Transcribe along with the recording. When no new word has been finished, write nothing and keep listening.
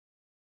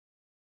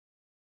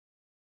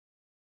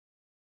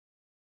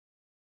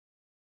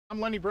I'm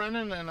Lenny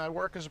Brennen, and I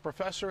work as a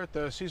professor at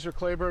the Caesar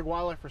Kleberg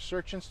Wildlife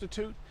Research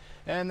Institute.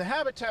 And the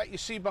habitat you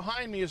see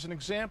behind me is an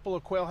example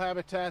of quail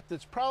habitat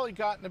that's probably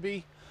gotten to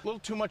be a little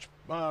too much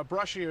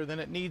brushier than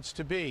it needs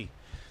to be.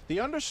 The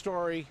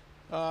understory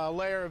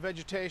layer of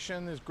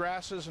vegetation, there's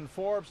grasses and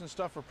forbs and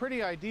stuff, are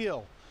pretty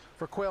ideal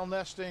for quail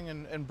nesting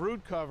and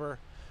brood cover.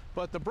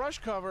 But the brush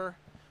cover,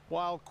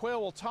 while quail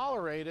will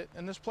tolerate it,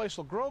 and this place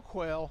will grow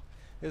quail,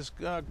 is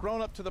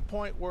grown up to the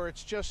point where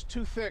it's just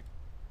too thick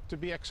to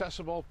be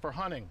accessible for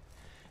hunting.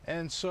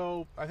 And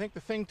so I think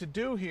the thing to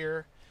do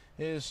here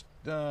is,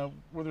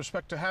 with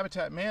respect to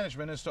habitat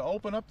management, is to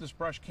open up this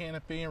brush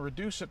canopy and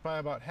reduce it by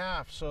about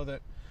half so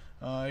that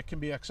it can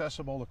be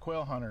accessible to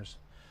quail hunters.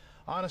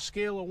 On a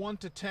scale of 1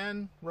 to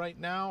 10 right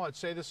now, I'd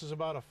say this is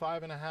about a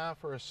 5.5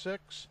 or a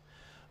 6.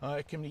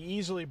 It can be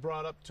easily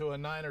brought up to a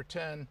 9 or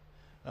 10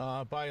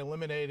 by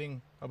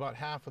eliminating about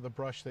half of the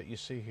brush that you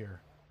see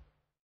here.